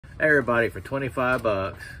Hey everybody, for 25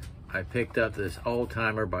 bucks, I picked up this Old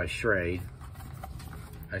Timer by Schrade.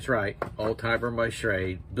 That's right, Old Timer by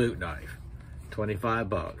Schrade boot knife. 25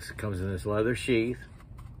 bucks. Comes in this leather sheath.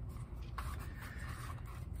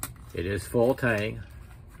 It is full tang.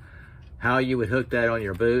 How you would hook that on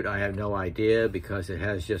your boot, I have no idea, because it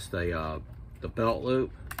has just the belt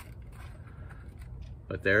loop.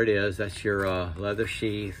 But there it is. That's your leather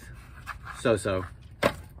sheath. So.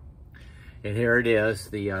 And here it is.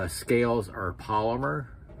 The scales are polymer.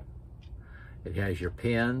 It has your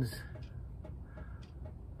pins.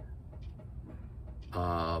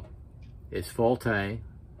 It's full tang.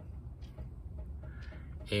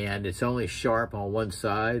 And it's only sharp on one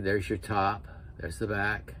side. There's your top. There's the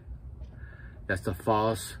back. That's the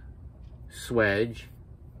false swedge.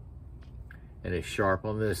 And it's sharp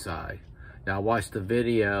on this side. Now I watched the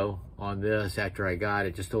video on this after I got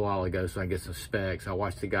it just a while ago so I can get some specs. I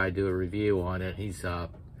watched the guy do a review on it.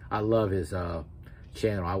 I love his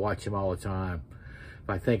channel. I watch him all the time. If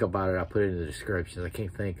I think about it, I'll put it in the description. I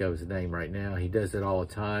can't think of his name right now. He does it all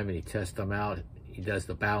the time and he tests them out. He does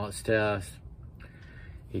the balance test.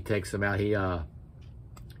 He takes them out. He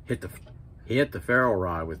hit the ferrule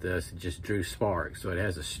rod with this and just drew sparks. So it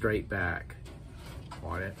has a straight back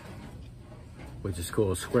on it, which is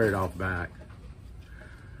cool, squared off back.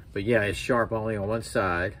 But yeah, it's sharp only on one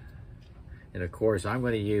side. And of course, I'm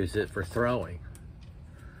gonna use it for throwing.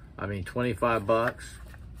 I mean, 25 bucks,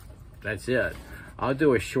 that's it. I'll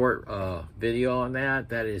do a short video on that.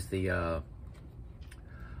 That is the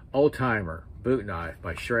Old Timer boot knife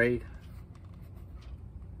by Schrade.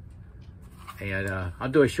 And I'll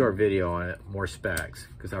do a short video on it, more specs,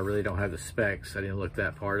 because I really don't have the specs. I didn't look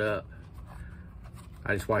that part up.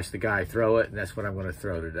 I just watched the guy throw it, and that's what I'm going to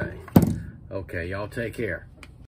throw today. Okay, y'all take care.